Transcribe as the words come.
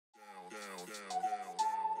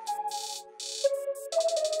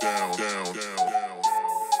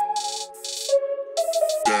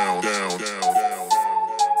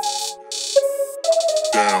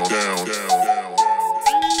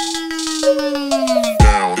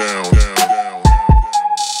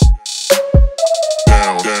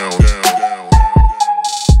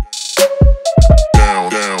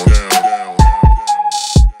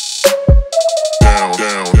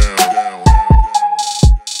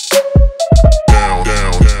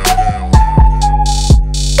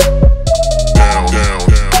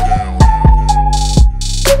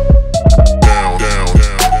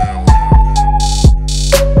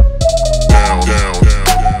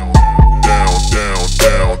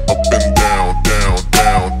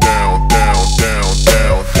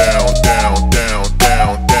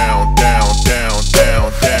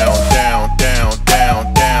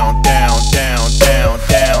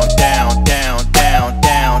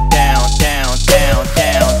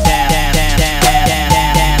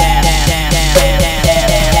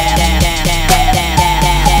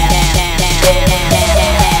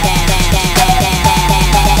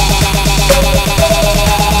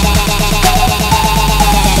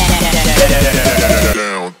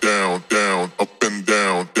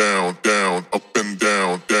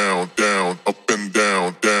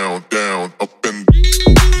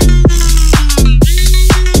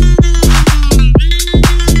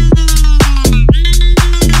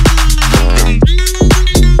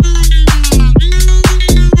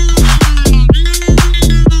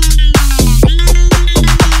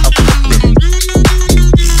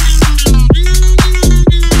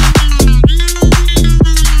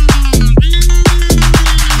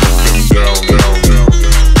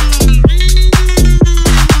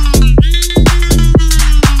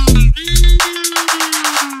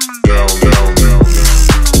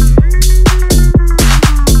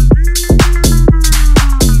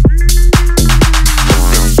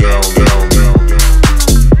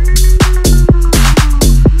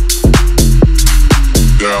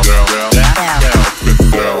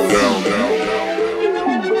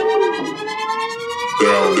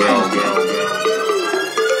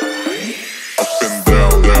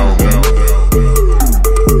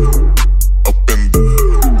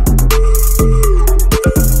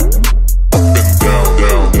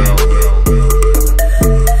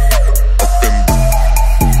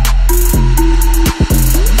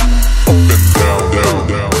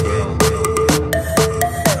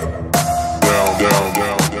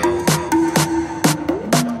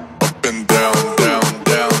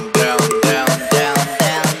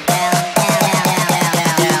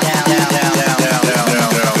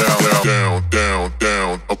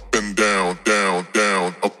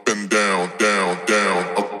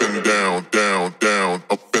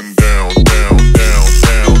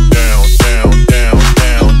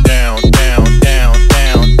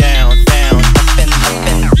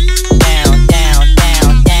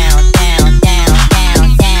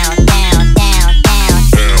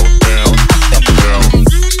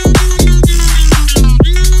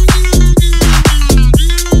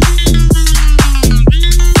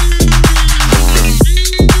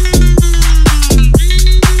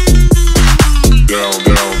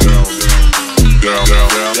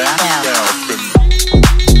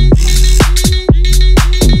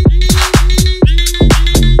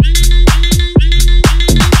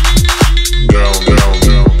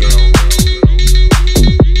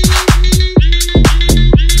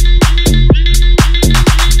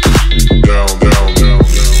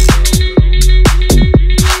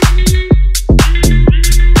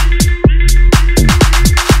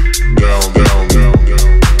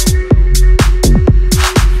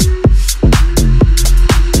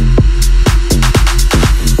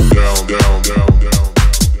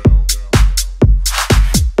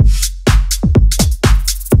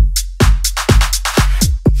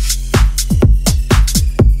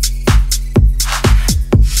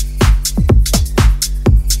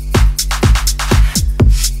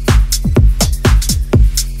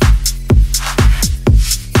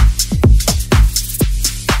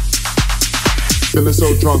Feeling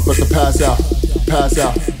so drunk, but to pass out, pass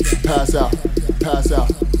out, pass out, pass out,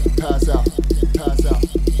 pass out, pass out,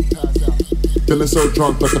 pass out. Feeling so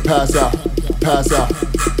drunk, but to pass out, pass out,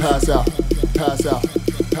 pass out, pass out,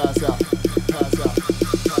 pass out, pass out.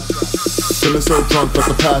 Feeling so drunk, but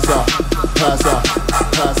to pass out, pass out,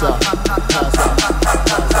 pass out, pass out, pass out.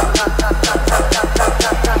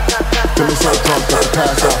 Feeling so drunk, but to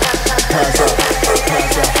pass out, pass out, pass out.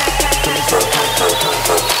 Feeling so drunk, but to pass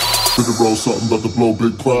out. Finna roll something about to blow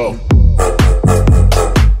big cloud.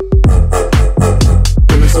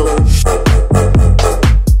 Feeling so.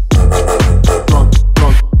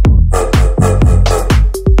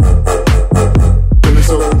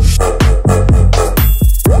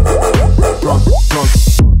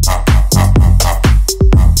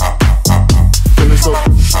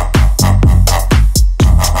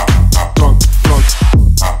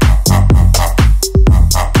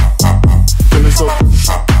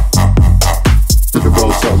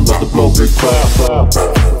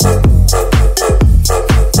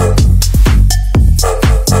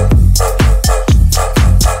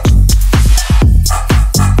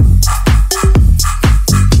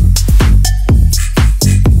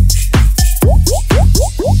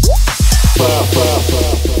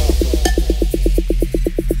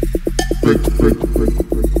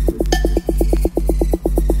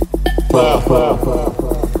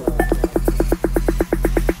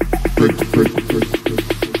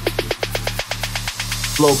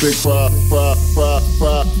 blow big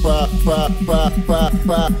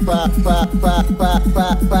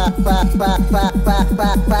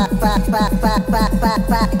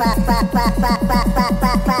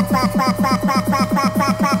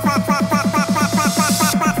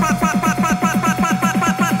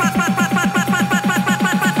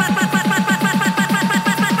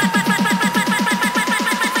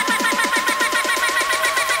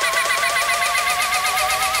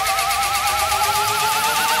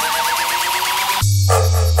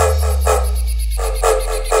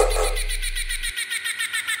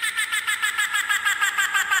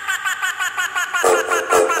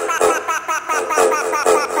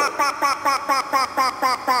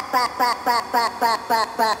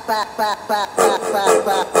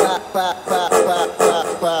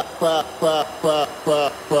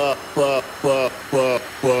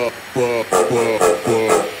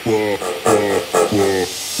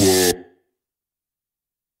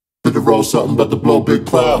Did the roll something about to blow big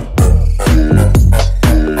cloud.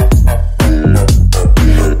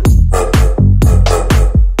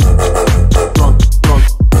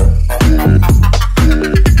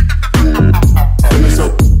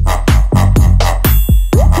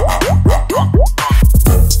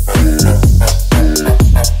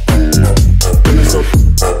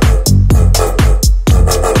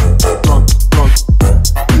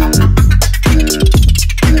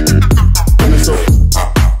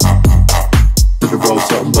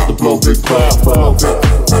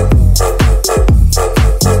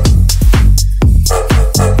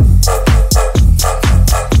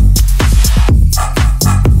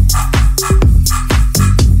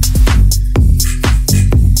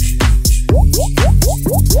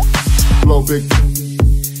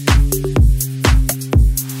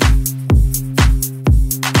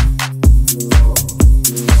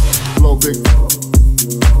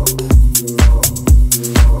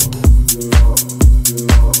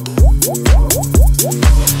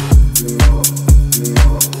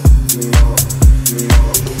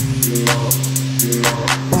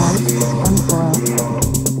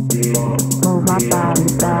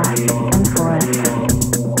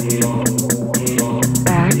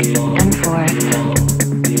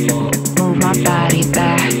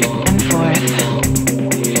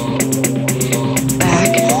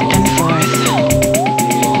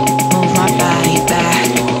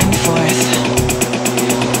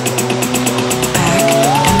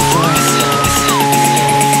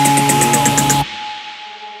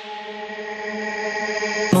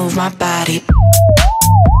 Move my body.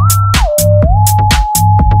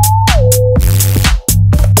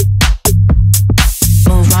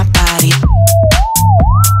 Move my body.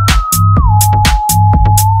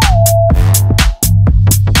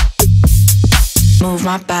 Move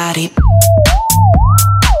my body.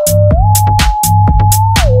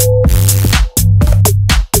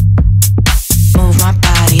 Move my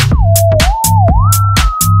body.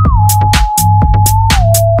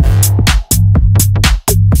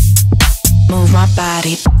 Move my body.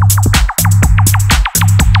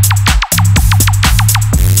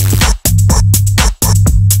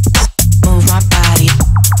 Move my body.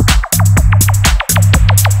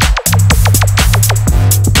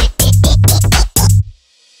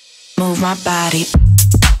 Move my body.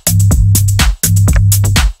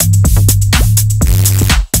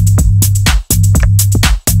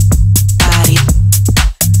 Body.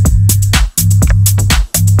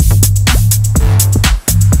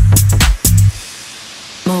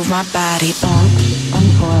 Move my body. Back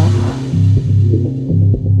and forth.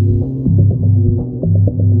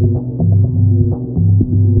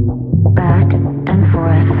 Back and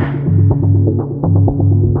forth.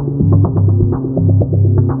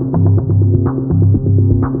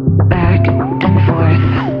 Back and forth.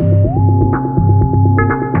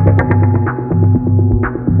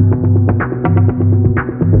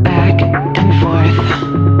 Back and forth.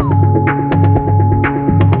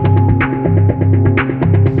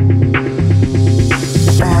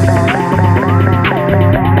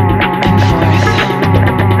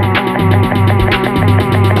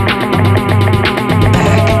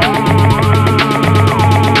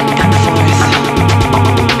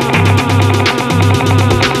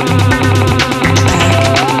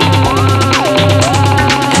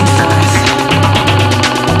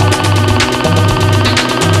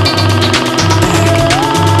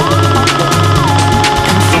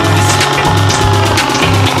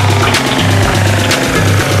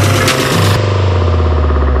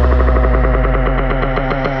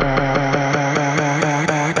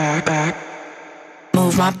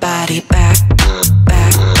 Move my body back, back,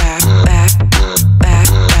 back, back, back, back,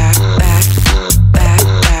 back, back, back,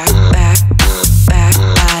 back, back,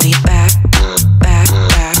 back,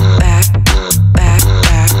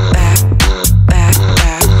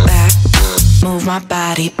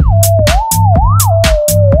 body.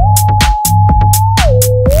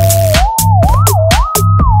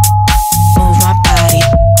 Move my body.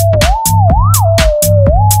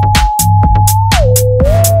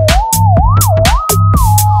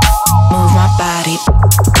 Move my body.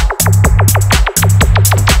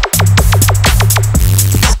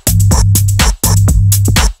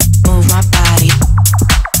 Move my body.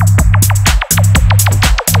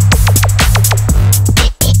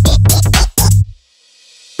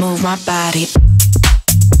 Move my body.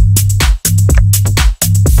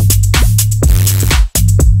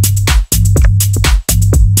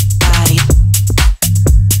 Body.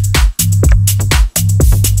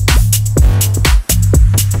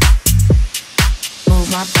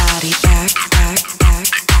 Move my body back, back, back,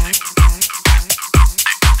 back, back.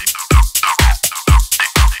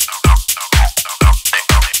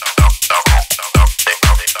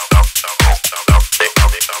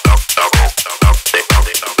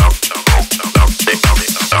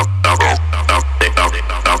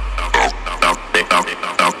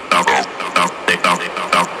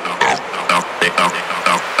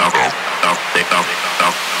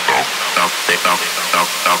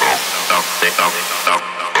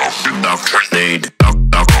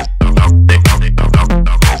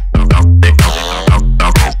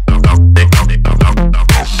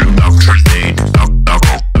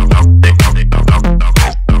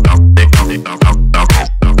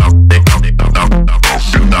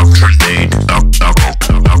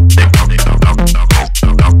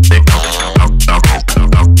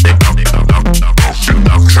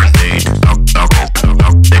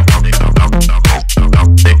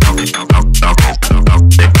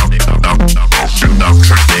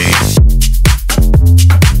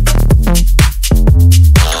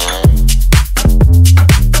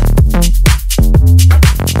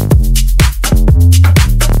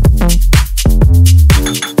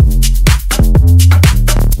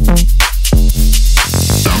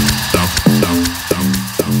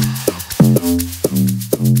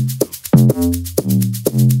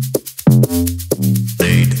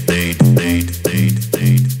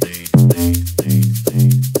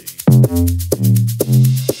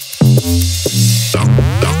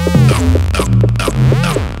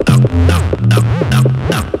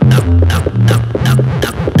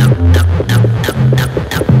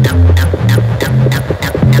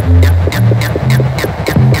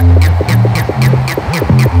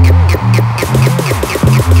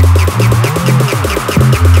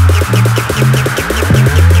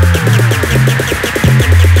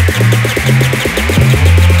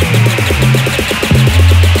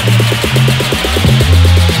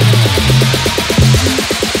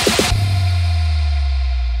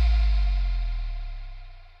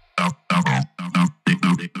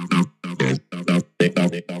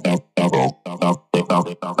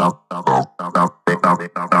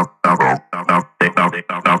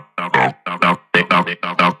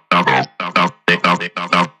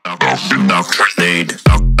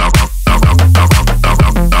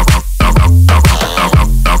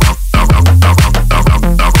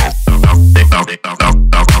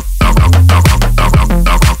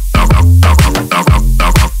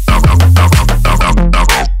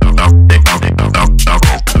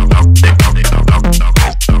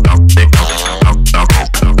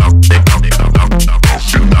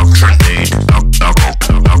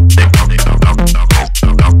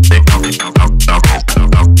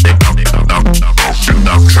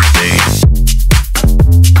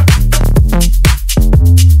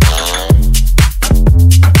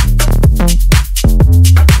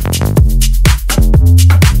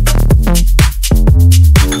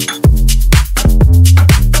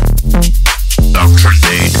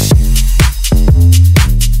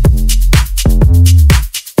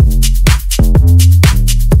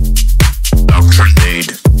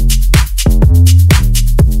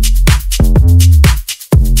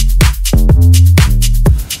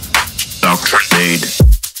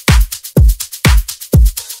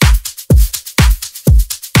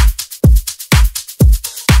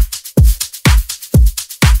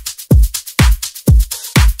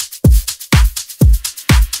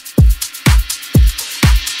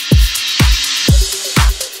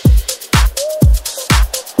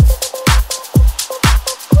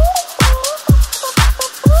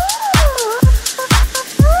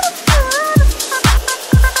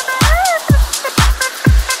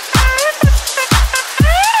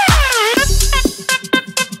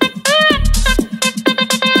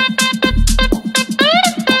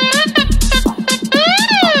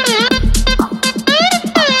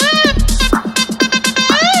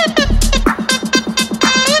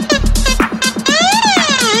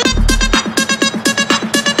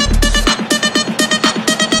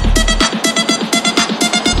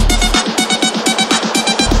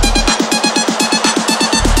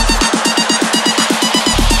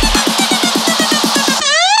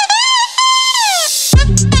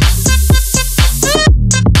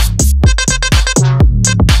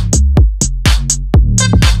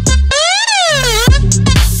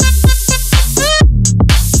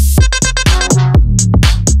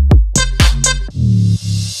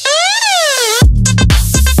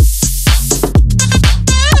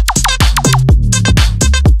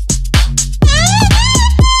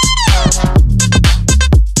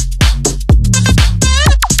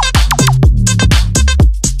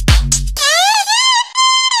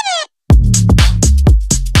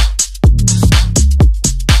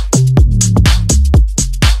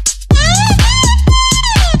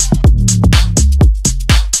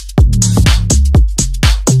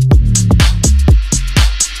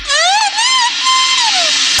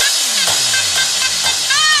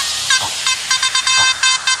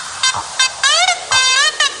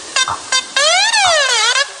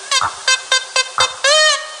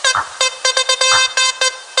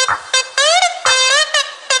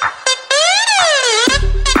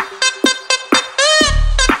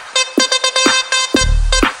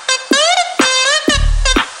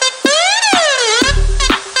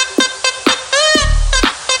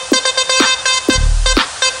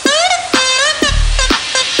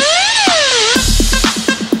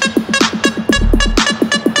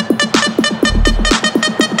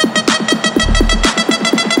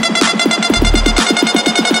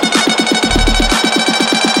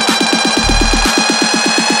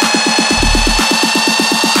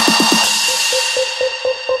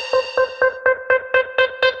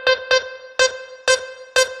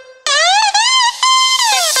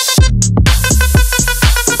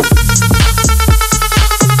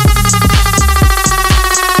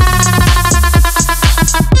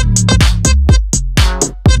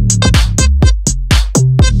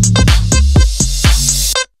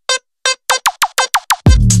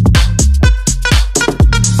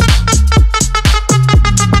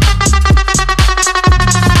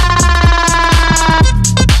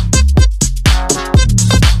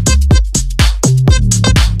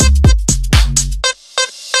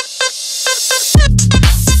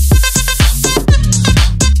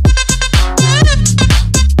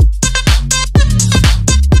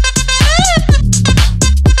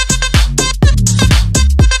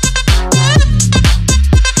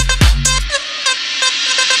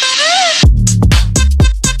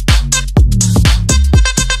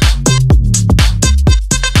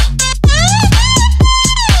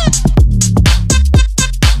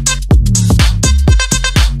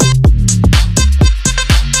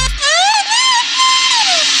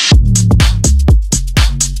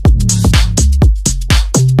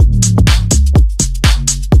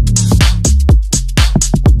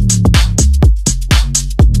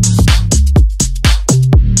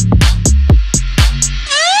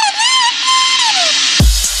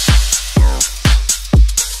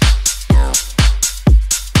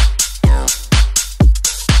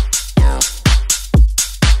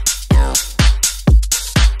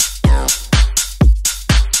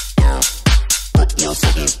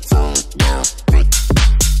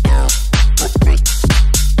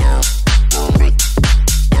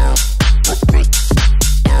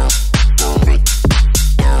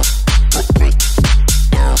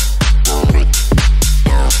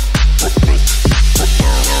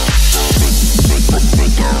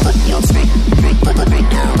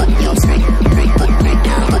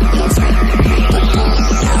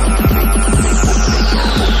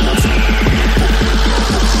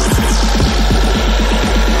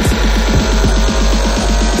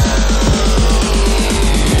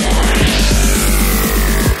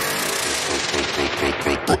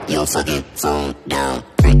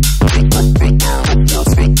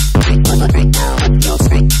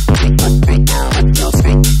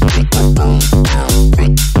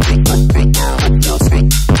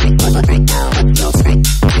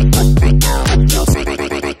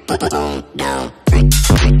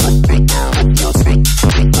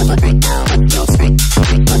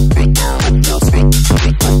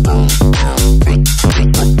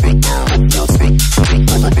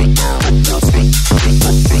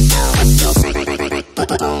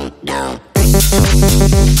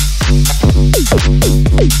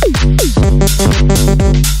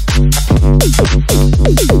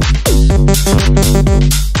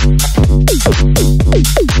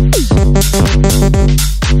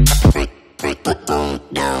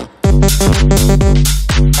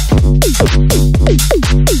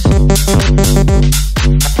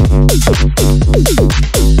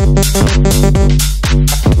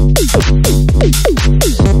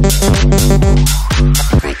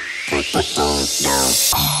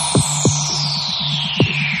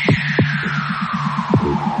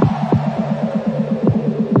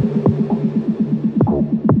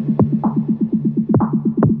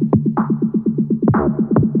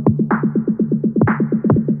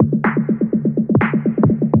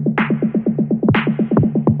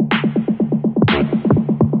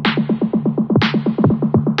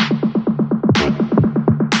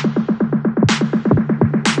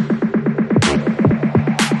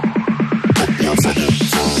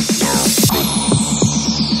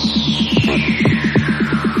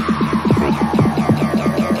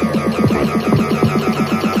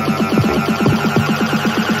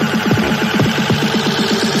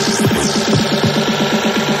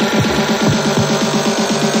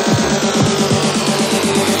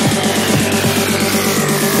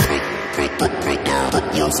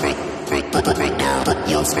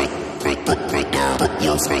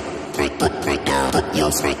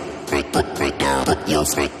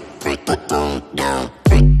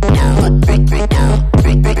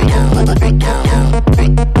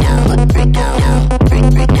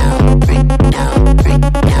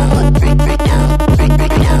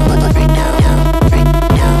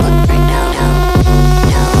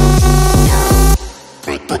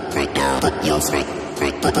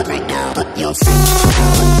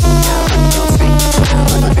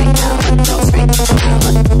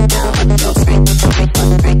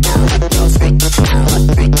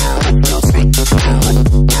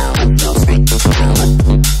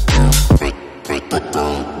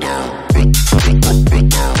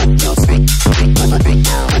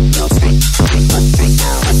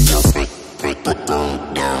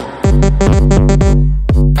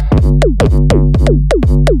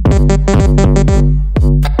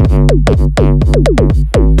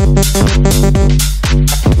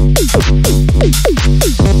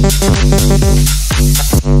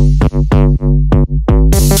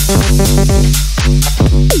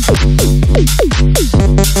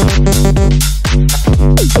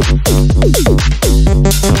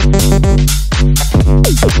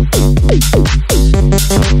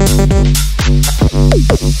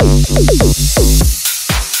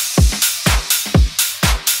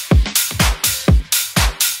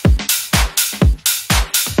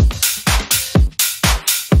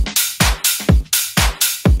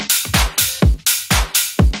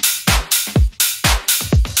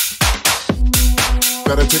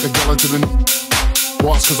 Gotta take a gallon to the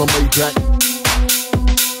boss cause I'm laid back.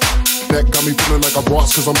 That got me feeling like a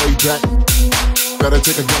boss cause I'm laid back. Gotta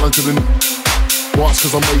take a gallon to the boss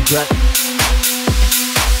cause I'm laid back.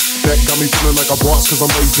 That got me feeling like a boss cause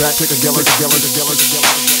I'm laid back. Take a gallon, like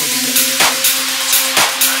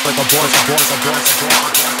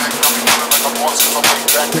a boss, cause I'm laid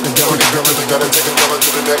back. Take a gallon, gotta take a gallon to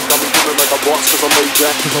the neck. Got me feeling like a boss cause I'm laid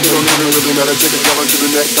back. Cause I'm really gotta take a gallon to the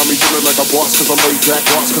neck. Got me feeling like a boss cause I'm laid back.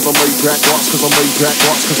 Boss cause I'm laid back. Boss cause I'm laid back.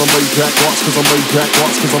 Boss cause I'm laid back. Boss cause I'm laid back.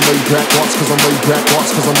 Boss cause I'm laid back. Boss cause I'm laid back. Boss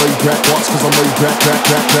cause I'm laid back. Boss cause I'm laid back.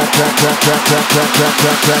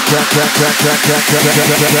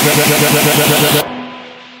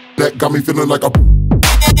 That got me feeling like a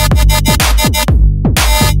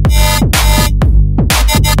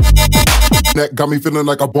Neck got me feeling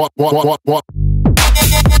like a boss.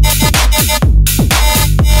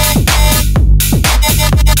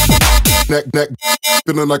 Neck,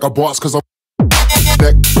 feeling like a boss, cause I'm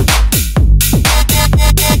neck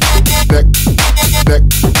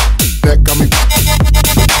got me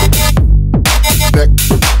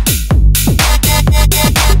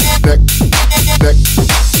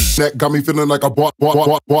neck got me feeling like a boss.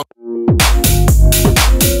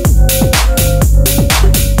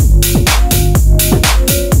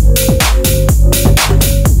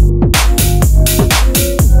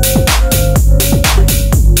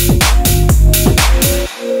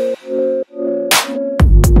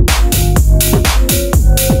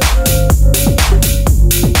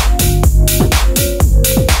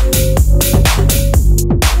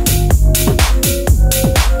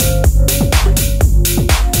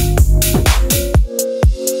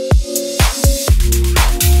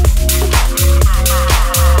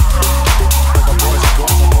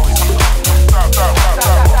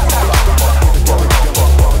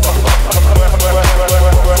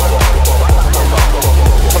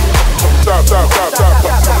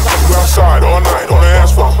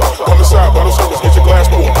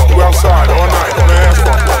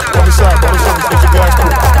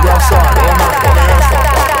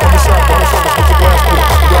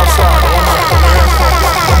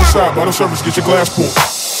 Bottle service, get your glass full.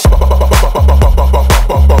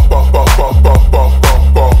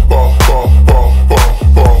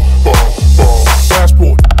 Glass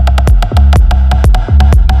full.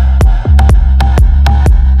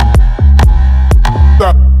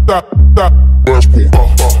 Stop. Glass full.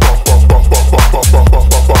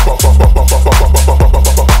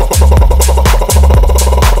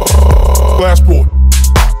 Glass full.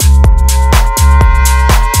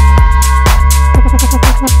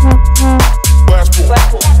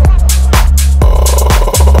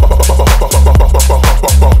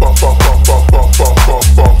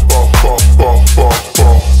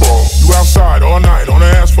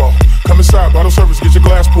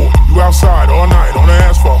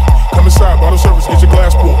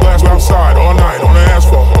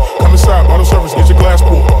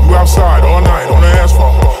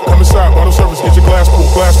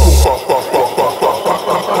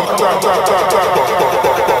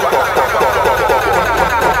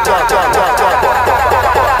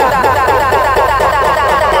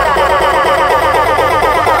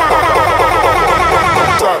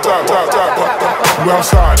 You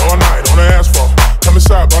outside all night on the asphalt. Come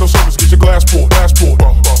inside, bottle service, get your glass full. Glass full.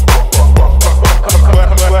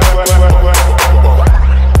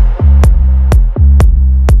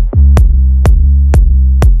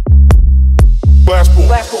 Glass full.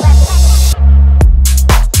 Glass full.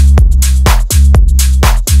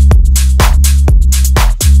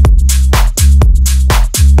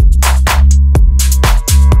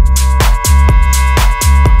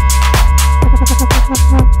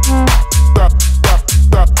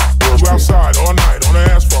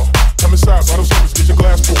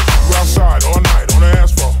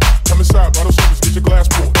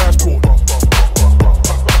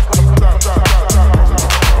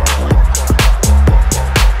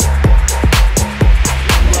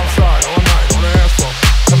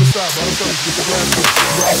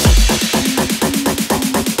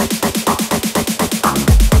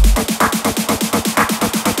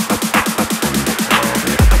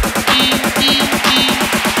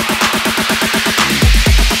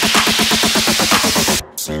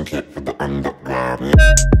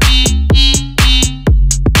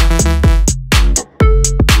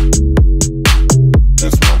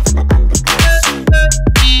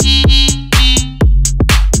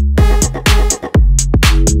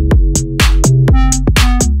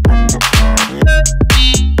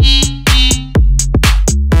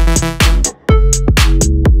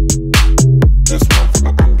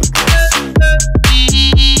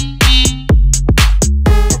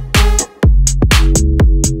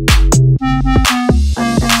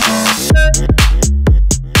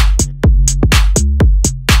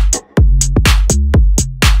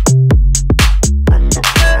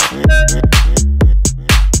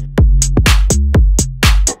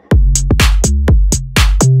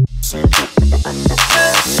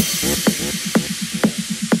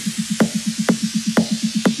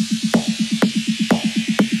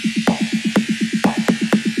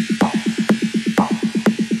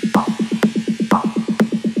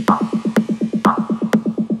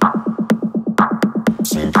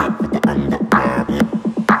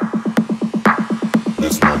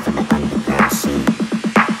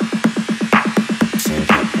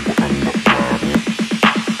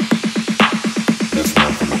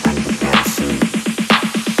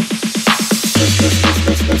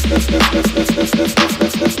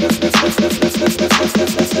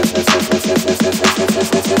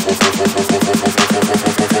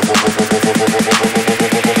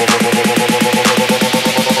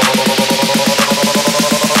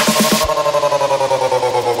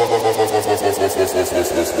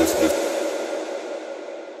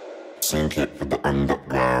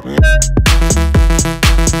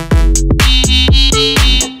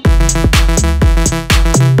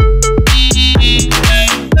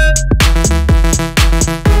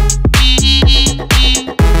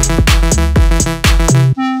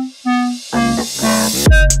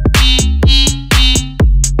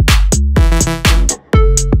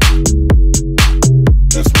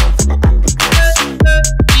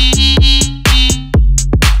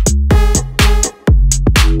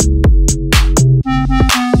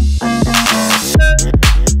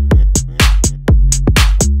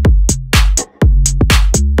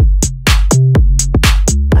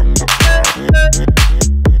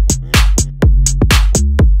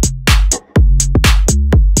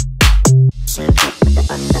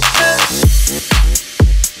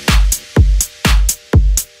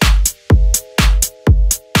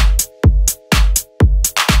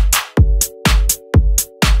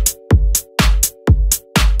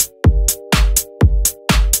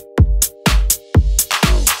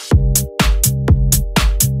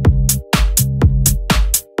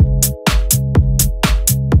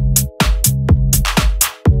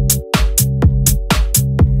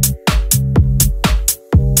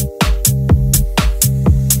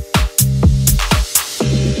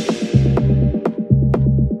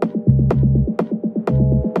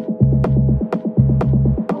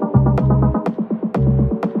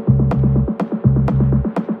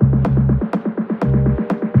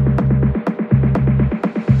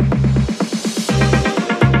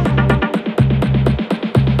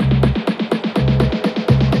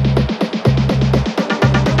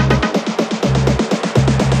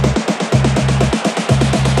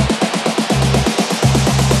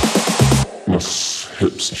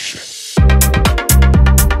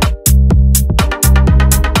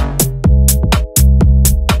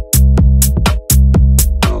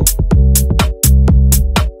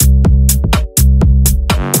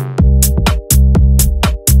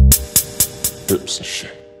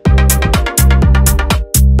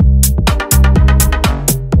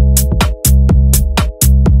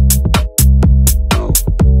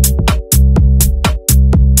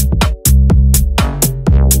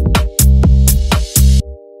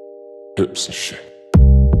 hips and shit.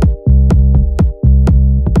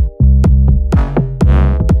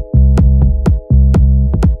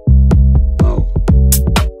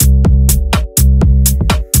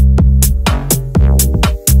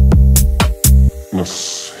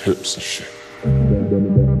 Hips and shit.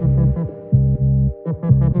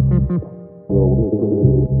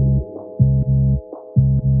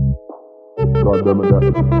 God damn it, that.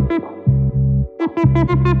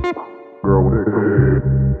 Girl, with it.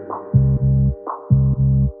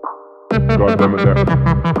 God damn it, that.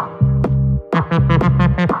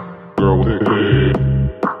 Girl, with it.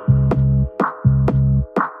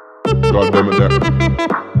 God damn it, that.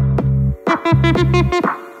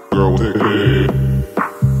 Girl, with it.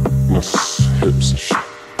 Hips and shit.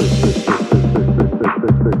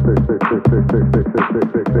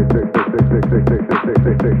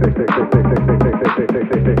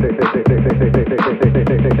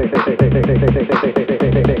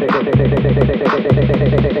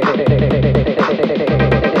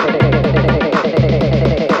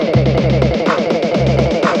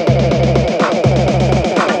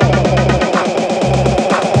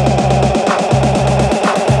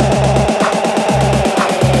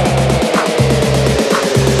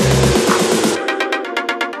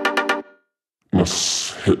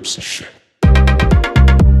 Hips and shit.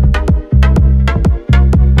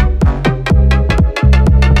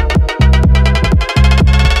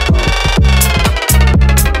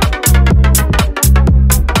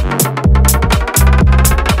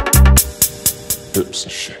 Hips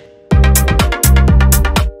and shit.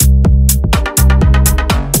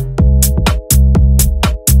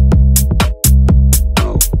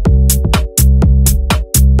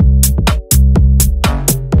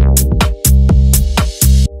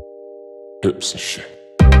 Hips and shit.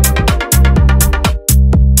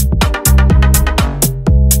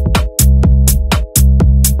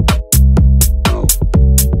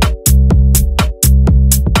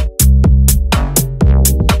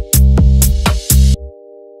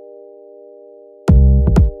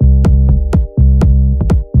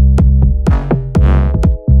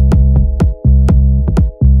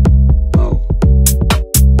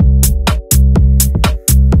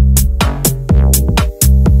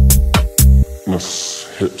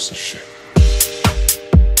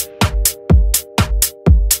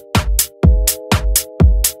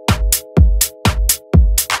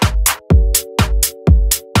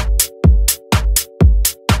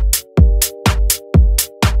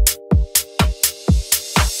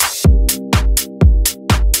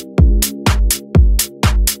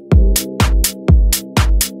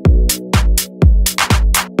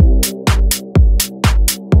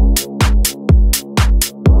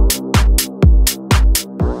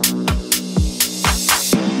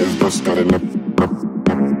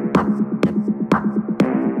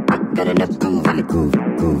 got enough groove in the groove?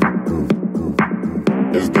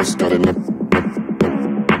 Is this got enough?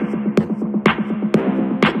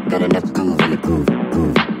 Got enough groove in the groove?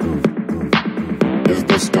 Is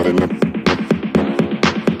this got enough?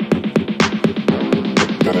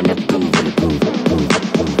 Got enough groove in the groove?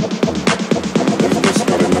 Is this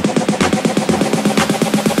got enough?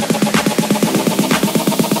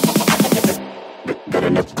 Got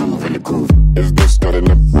enough groove in the groove? Is this got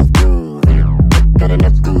enough groove? Got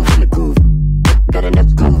enough groove in the groove? Got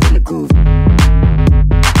enough groove in the groove?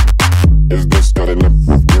 Is this got enough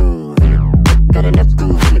groove? Got enough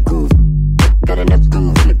groove in the groove? Got enough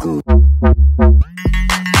groove in the groove?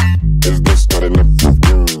 Is this got enough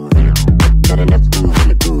groove? Got enough groove in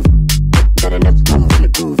the groove? Got enough groove in the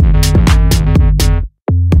groove?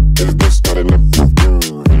 Is this got enough groove?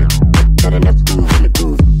 Got enough groove in the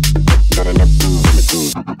groove? Got enough groove in the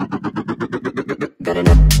groove? Got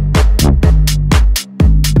enough.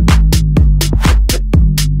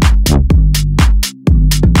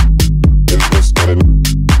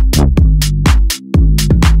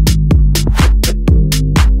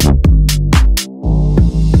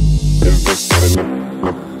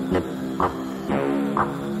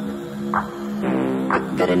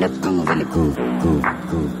 Got enough groove in the groove, groove,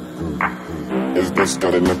 groove, groove. Is this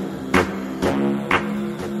got enough?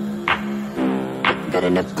 Got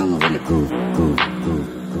enough groove in the groove, groove, groove,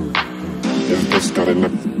 groove. Is this got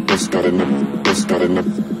enough? This got enough? This got enough?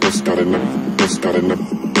 This got enough? This got enough?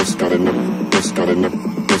 This got enough? This got enough?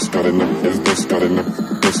 This got enough? Is this got enough?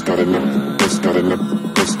 This got enough? This got enough?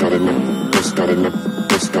 This got enough? This got enough?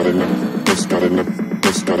 This got enough? This got enough?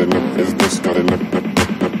 This got enough? Is this got enough?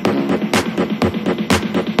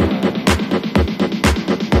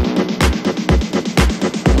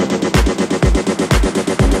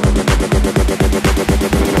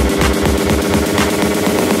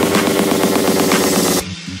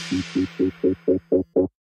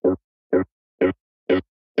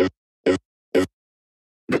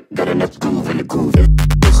 Got enough groove in the groove.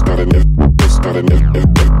 This got enough. This got enough.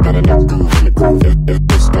 Got enough groove in the groove.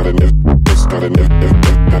 This got enough. This got enough.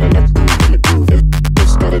 Got enough groove in the groove.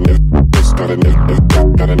 This got enough. This got enough.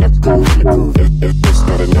 Got enough groove in the groove. This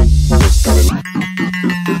got enough. This got enough.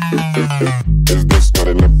 Is this got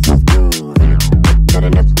enough groove? Got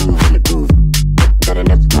enough groove in the groove. Got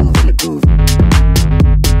enough groove in the groove.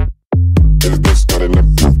 Is this got enough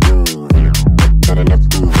groove? Got enough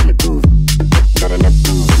groove in the groove. Got enough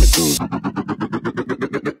groove in the groove.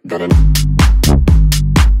 Got enough.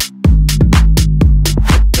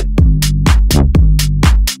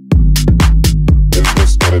 Is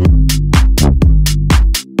this got enough?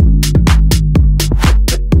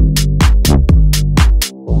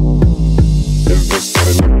 Is this got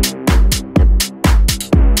enough?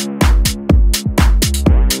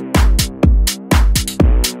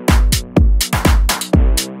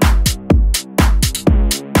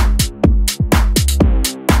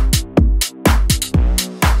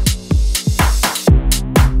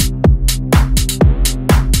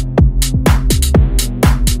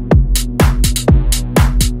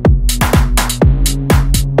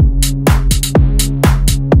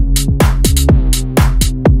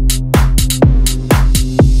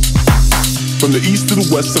 From the east to the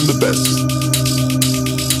west, I'm the best.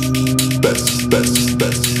 Best, best,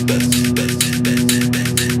 best, best, best, best.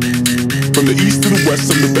 From the east to the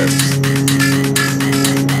west, I'm the best.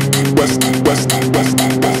 West, west, west,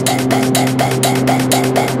 west.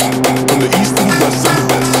 From the east to the west, I'm the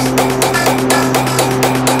best.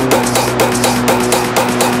 Best, best, best.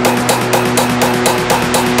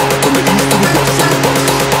 From the east to the west, I'm the best.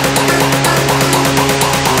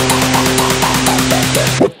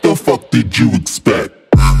 What the fuck did you expect?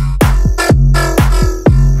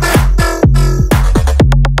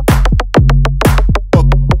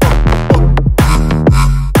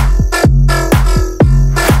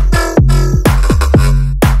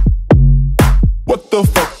 What the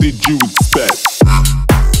fuck did you expect?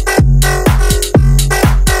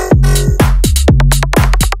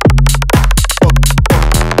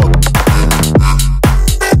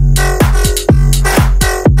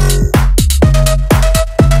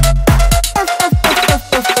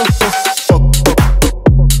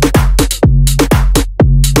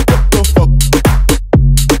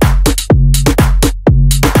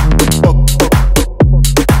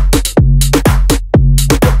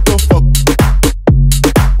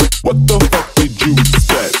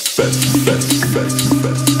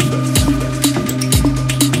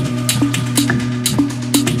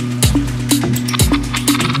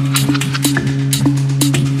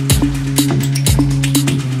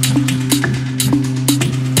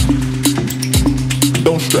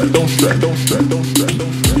 Don't stress, don't stress, don't stress, don't stress, don't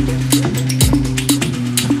stress, don't stress.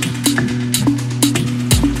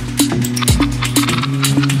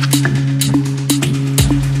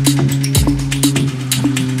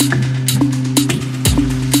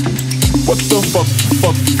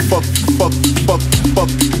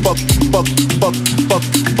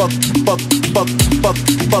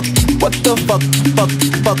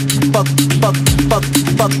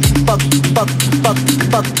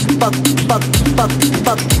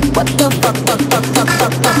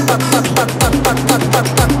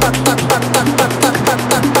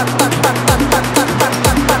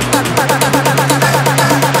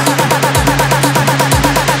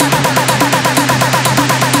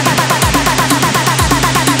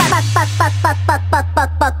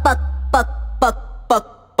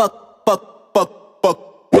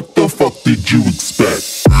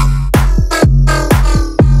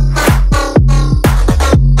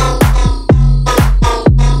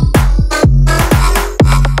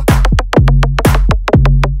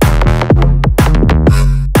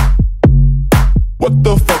 What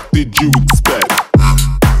the fuck did you expect?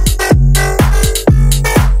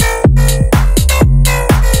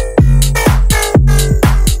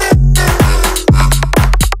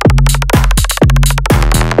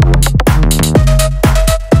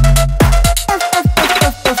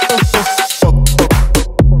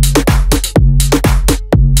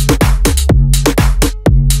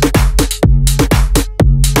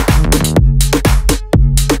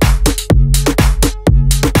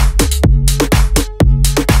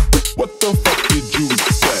 What the fuck did you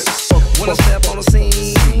expect? When I step on the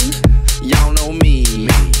scene, y'all know me.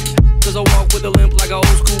 Cause I walk with a limp like an old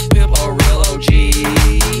school pimp or a real OG.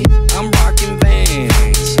 I'm rocking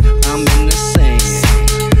Vans, I'm in the sand.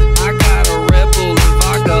 I got a Red Bull and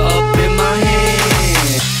vodka up in my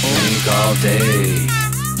hand. Drink all day,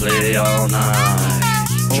 play all night.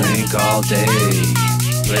 Drink all day,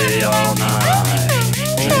 play all night.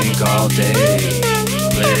 Drink all day,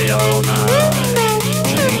 play all night.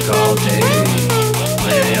 Drink all day,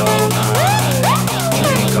 play all night.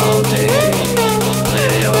 Drink all day,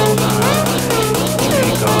 play all night.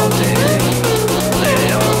 Drink all day,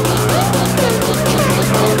 play all night.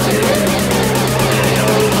 Drink all day, play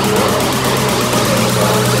all night. Drink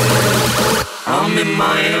all day. I'm in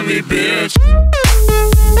Miami, bitch.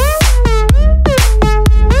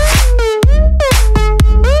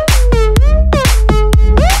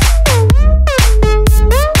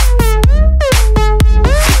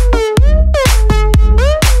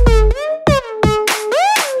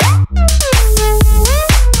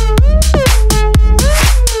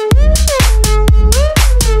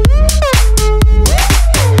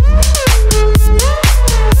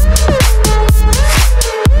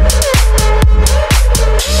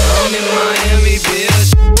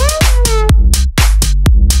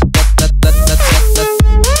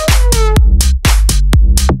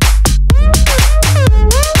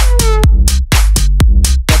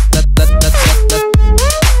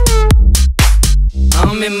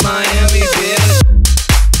 I'm in Miami, bitch.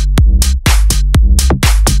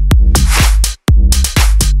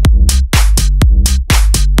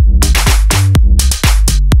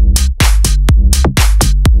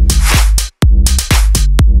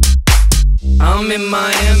 I'm in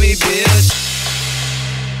Miami, bitch.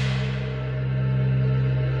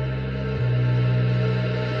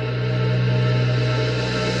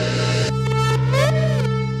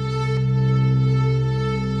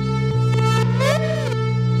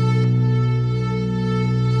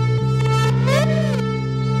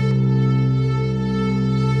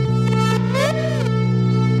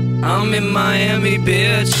 I'm in Miami,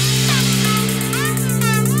 bitch.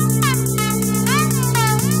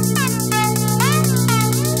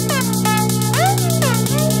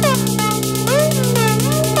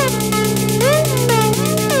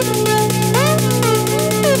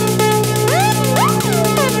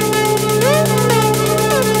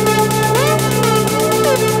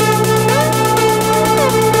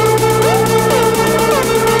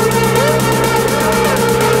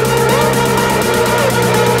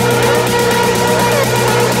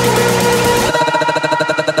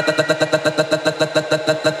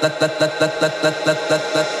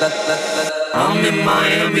 I'm in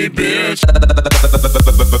Miami, bitch.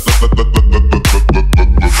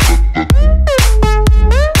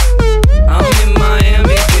 I'm in Miami,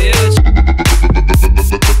 bitch.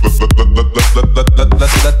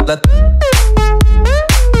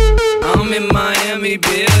 I'm in Miami,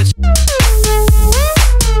 bitch.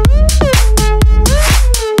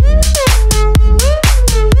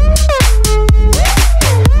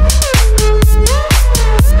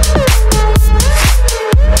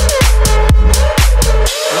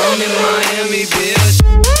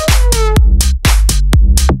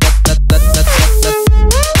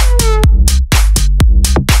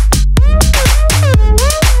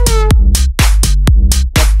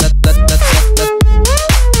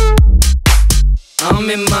 I'm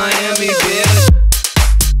in Miami, bitch.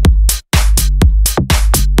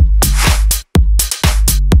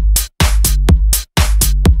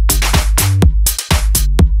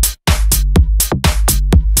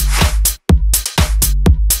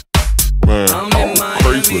 Man, I'm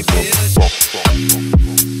crazy,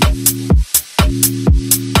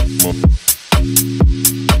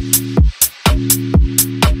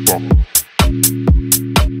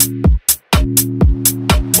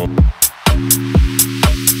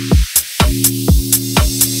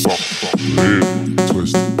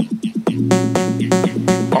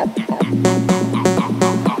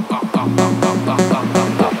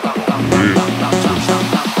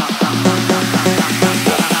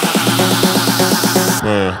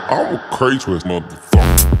 crazy as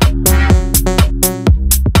motherfucker.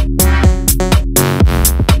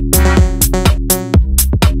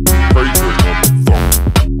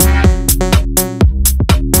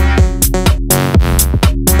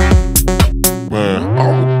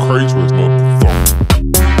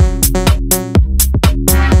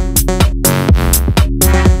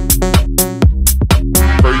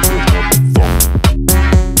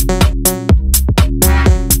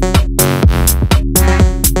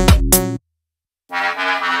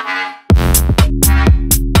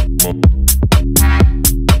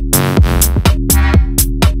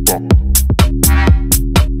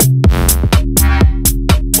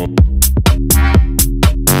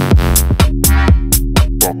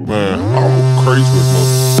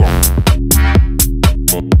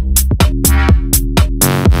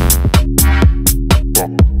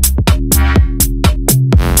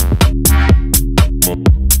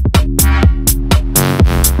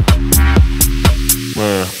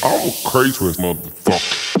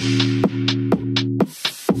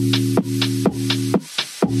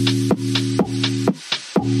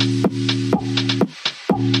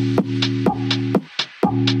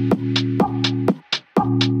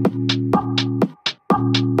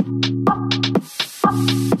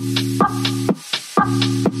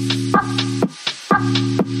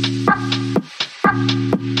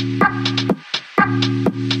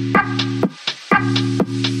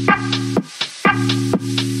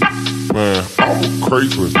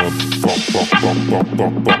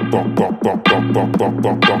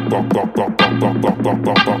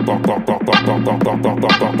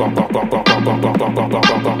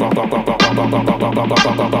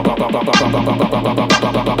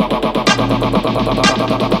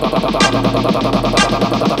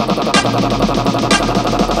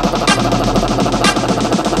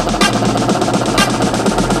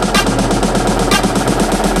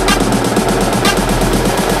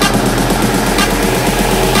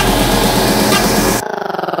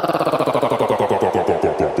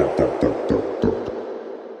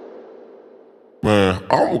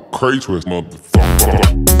 Crazy as motherfucker.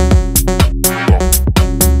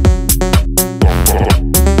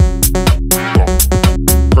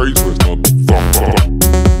 Crazy as motherfucker.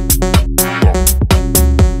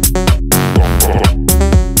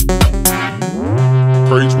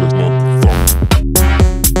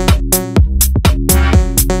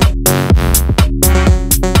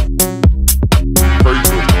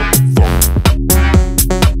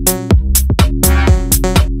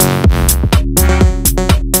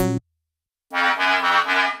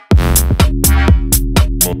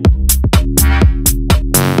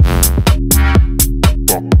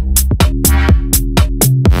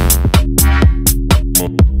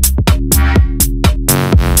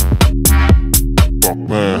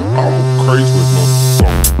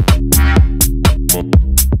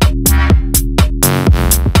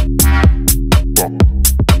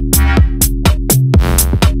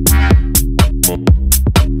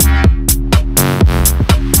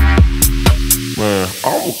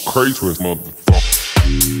 Crazy as motherfucker.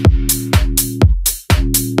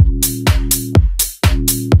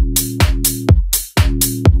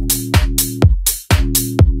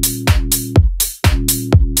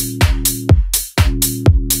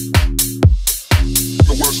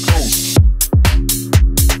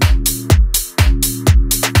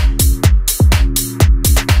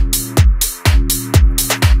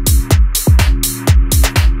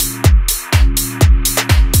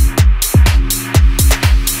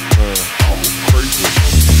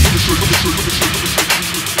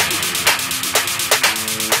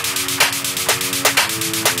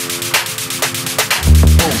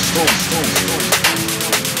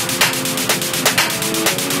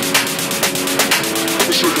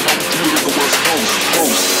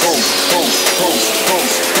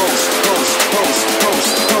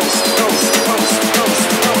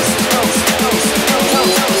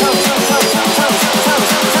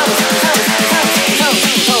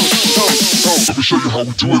 show you how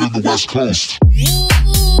we do it in the West Coast. In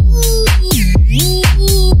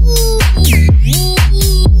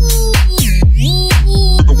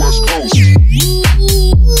the West Coast.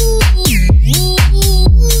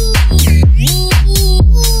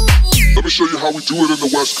 Let me show you how we do it in the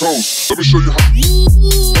West Coast. Let me show you how.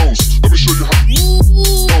 Coast. Let me show you how.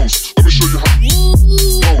 Coast. Let me show you how.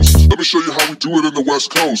 Coast. Let me show you how we do it in the West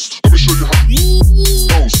Coast. Let me show you how.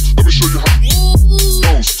 Coast. Let me show you how.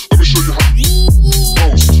 Coast. Let me show you how.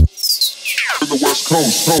 Coast. In the West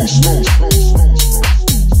Coast. Coast. Coast. Coast.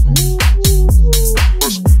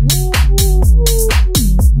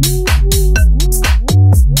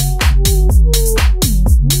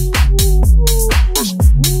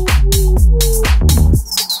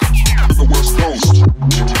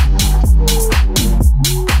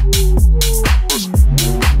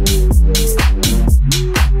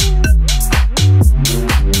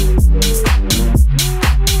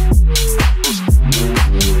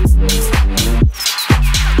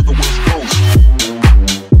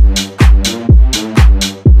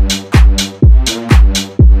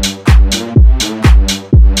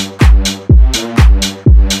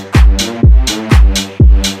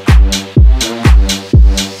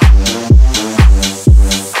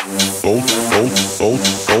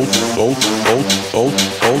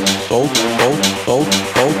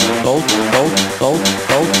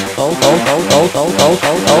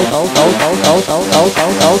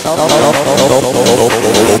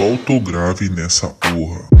 Solta o grave nessa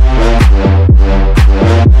porra.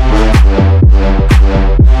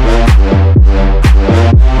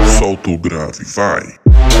 Solta o grave, vai.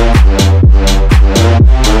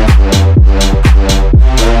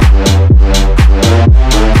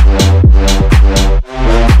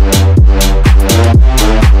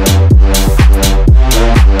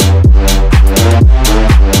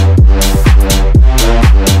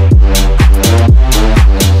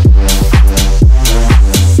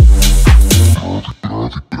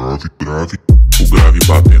 O grave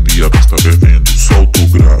batendo e a pista fervendo. Solta o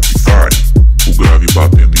grave, vai. O grave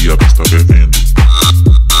batendo e a pista fervendo.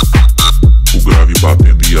 O grave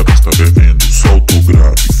batendo e a pista fervendo. Solta o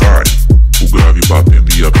grave, vai. O grave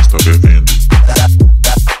batendo e a pista fervendo.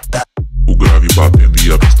 O grave batendo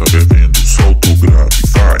e a pista fervendo. Solta o grave,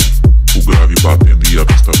 vai. O grave batendo e a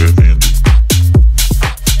pista fervendo.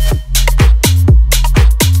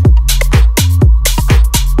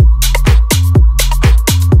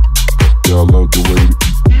 I love the way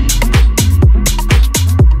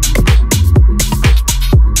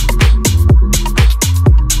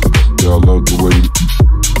I love the way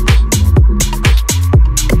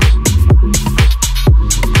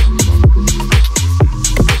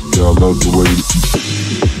I love the way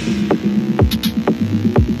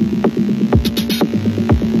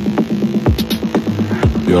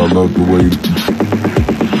I love the way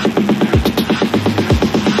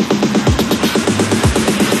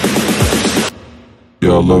I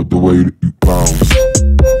love the way that you bounce.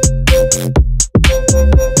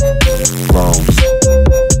 Bounce.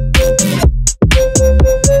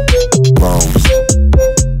 Bounce.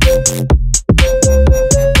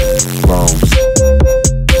 Bounce.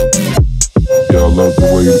 Yeah, I love the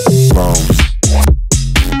way that you bounce.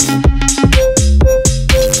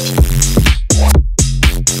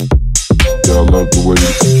 Yeah, I love the way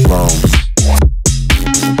that you bounce.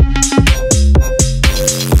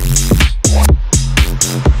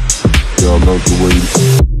 I love the way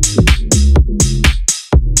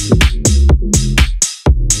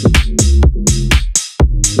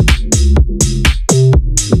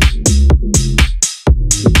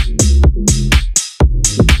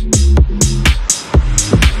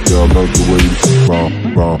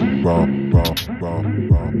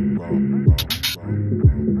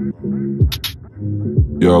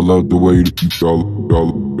I love the way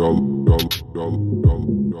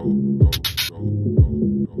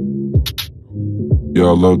Yeah, I love the way that Yeah, I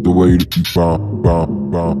love the way that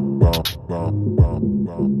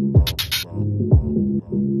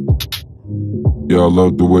you Yeah, I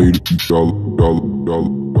love the way that you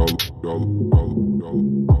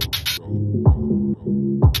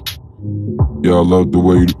Yeah, I love the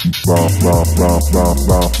way that you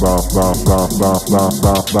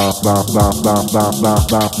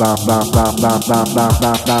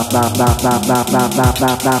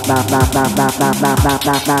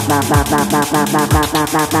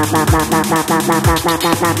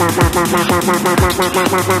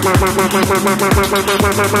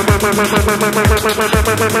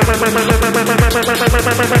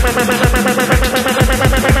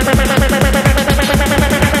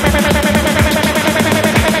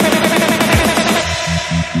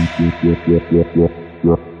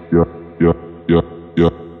Yeah. Yeah,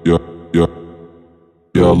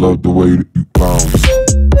 I love the way that you bounce.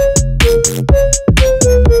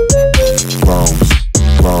 Bounce,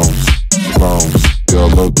 bounce, bounce. Yeah, I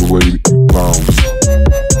love the way that you bounce.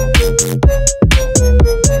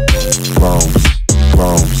 Bounce,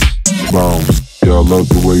 bounce, bounce. Yeah, I love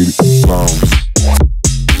the way that you bounce.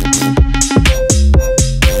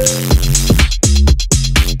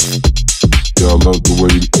 Yeah, I love the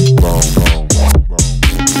way that you bounce.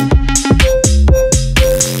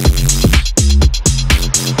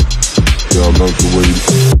 Yeah, I love the way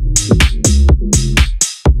that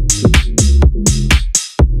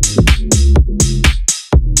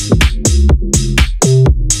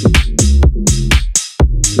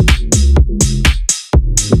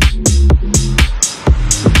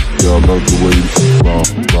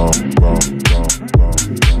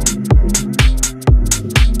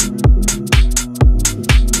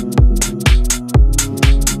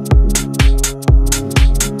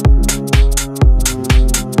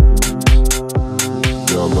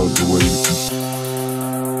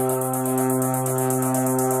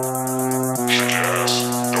shake your ass,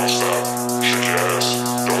 don't stop. Shake your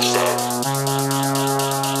ass, don't stop.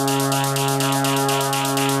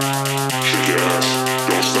 Shake your ass,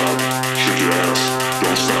 don't stop. Shake your ass,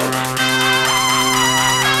 don't stop.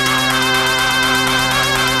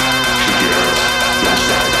 Shake your ass, don't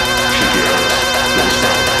stop.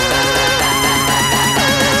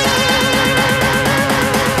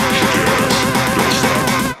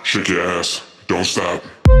 Shake your ass, don't stop.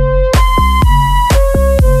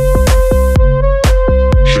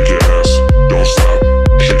 Shake your ass, don't stop. Shake your ass, don't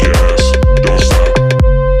stop. Shake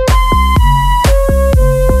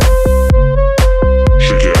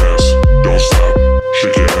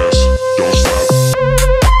your ass, don't stop.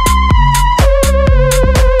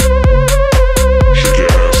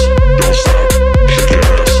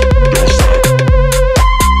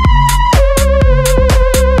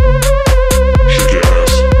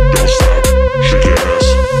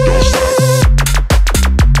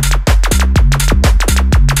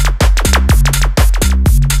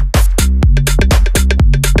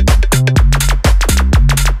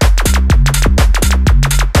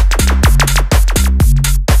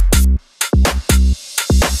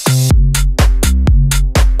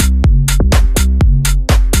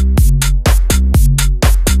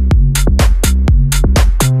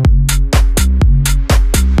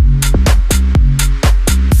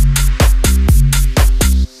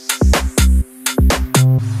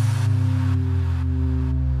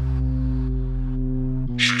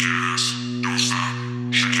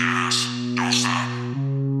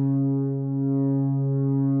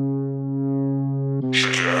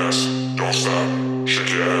 Shake your ass, don't stop.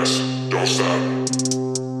 Shake your ass, don't stop.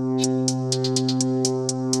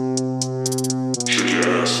 Shake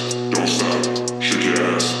your ass, don't stop. Shake your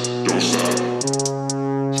ass, don't stop.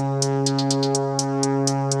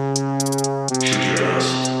 Shake your ass,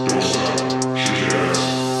 don't stop. Shake your ass,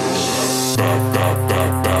 don't stop. Bop, bop,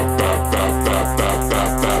 bop, bop, bop, bop, bop, bop,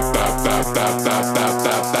 bop, bop, bop, bop, bop, bop,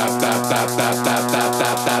 bop, bop,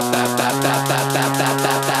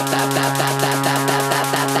 bop,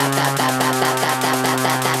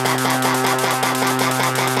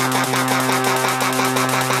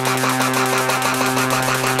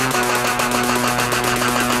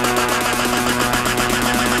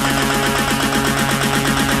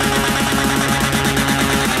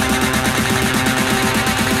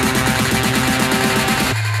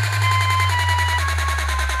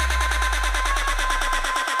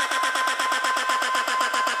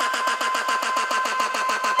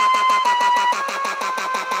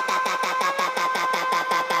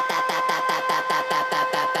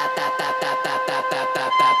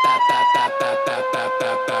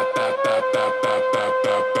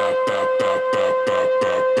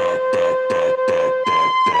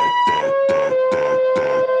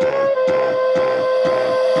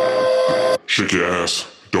 Shake your ass,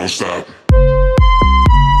 don't stop.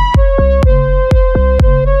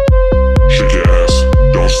 Shake your ass,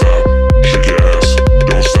 don't stop. Shake your ass,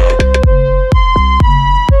 don't stop.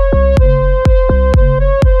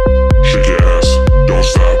 Shake your ass, don't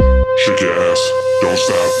stop. Shake your ass, don't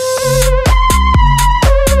stop.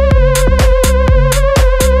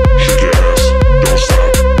 Shake your ass, don't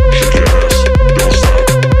stop. Shake your ass, don't stop.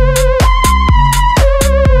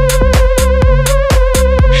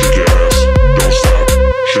 Shake your ass, don't stop.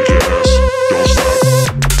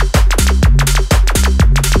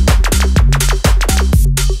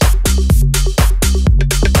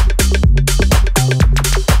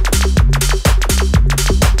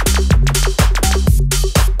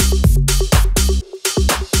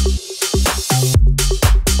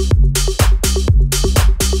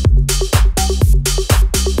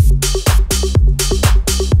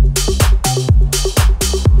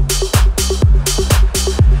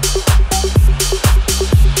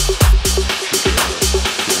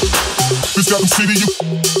 This Gotham City, you.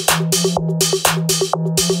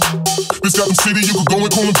 This Gotham City, you could go and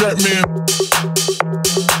call him Batman.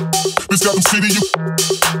 This Gotham City, you.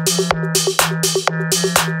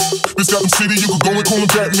 This Gotham City, you could go and call him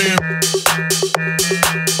Batman.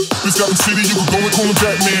 This Gotham City, you could go and call him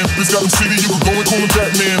Batman. This Gotham City, you could go and call him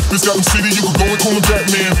Batman. This Gotham City, you could go and call him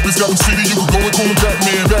Batman. This Gotham City, you could go and call him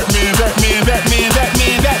Batman. Batman, Batman, Batman,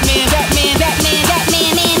 Batman, Batman, Batman, Batman, Batman,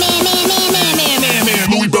 man.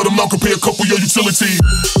 Louis better Malcolm pay a couple your utility.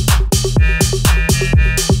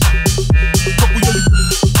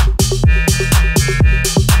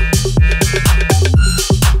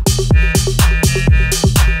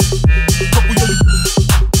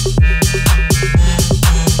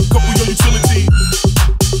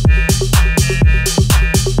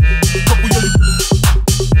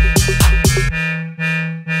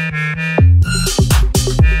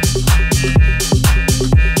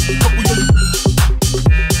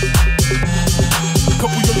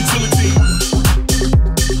 Couple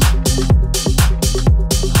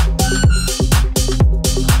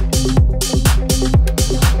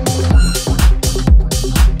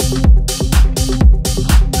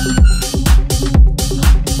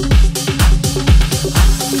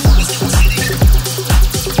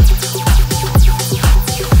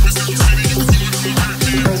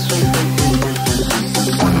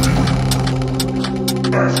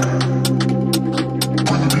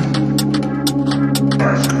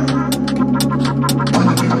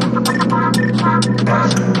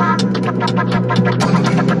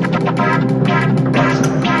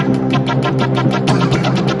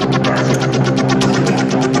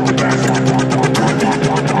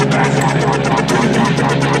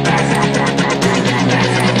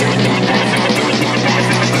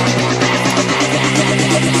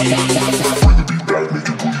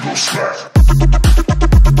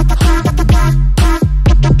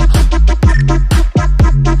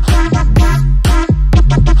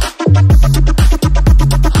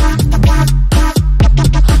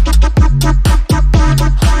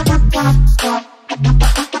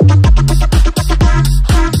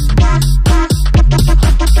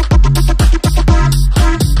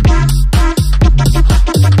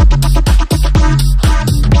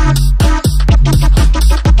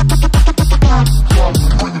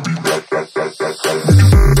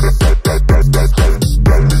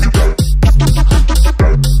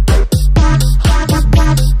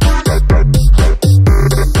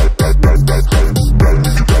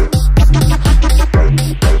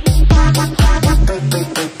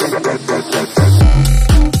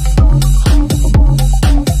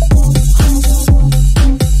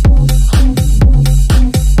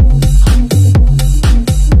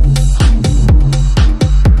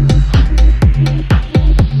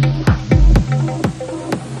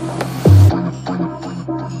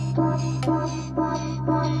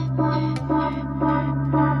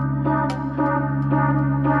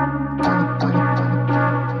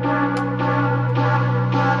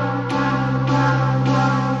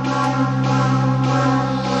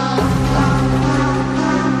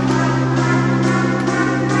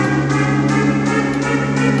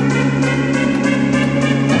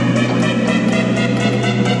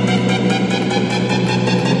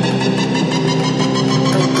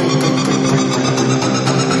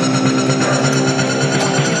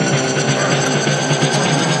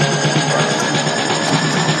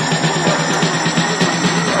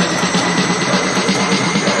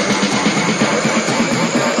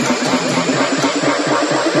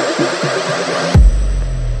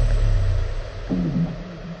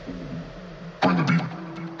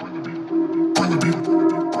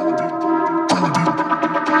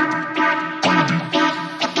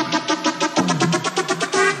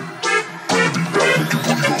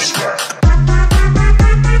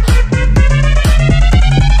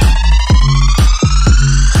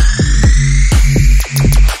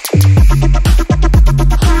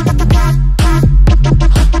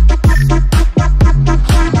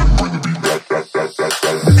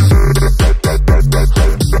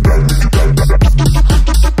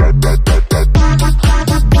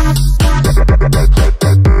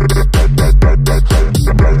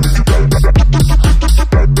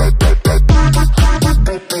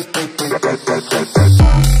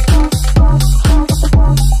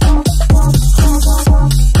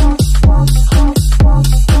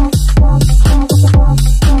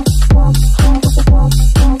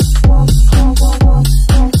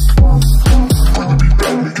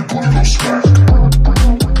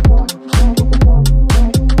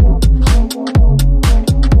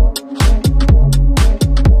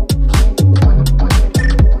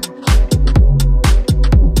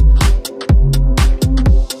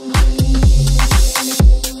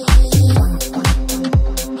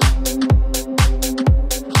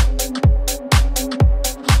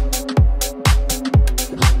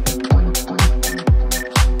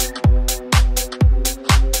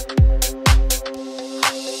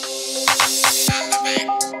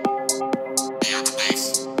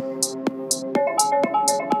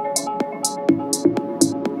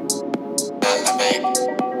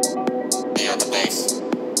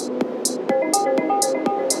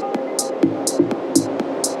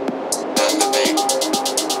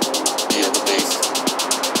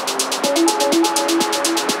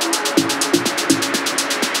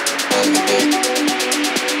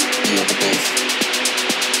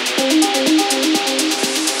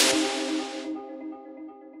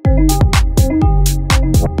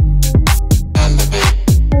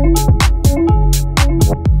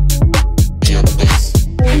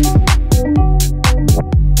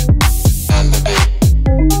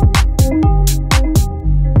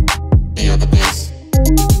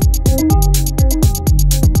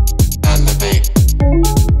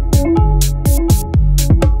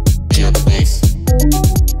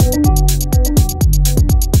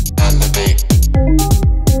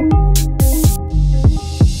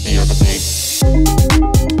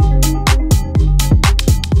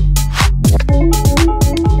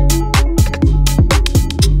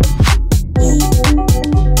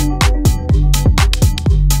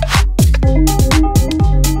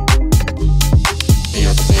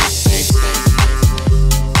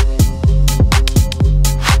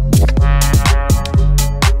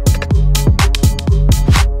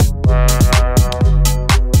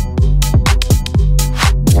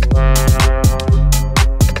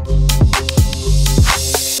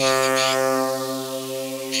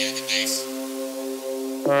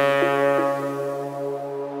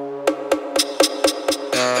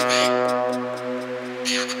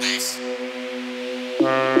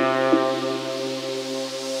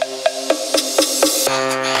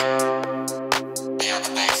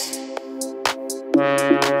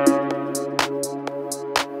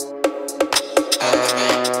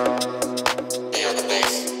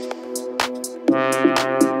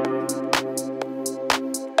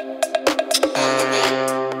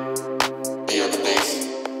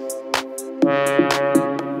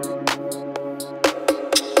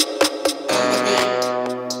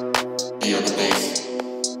Face.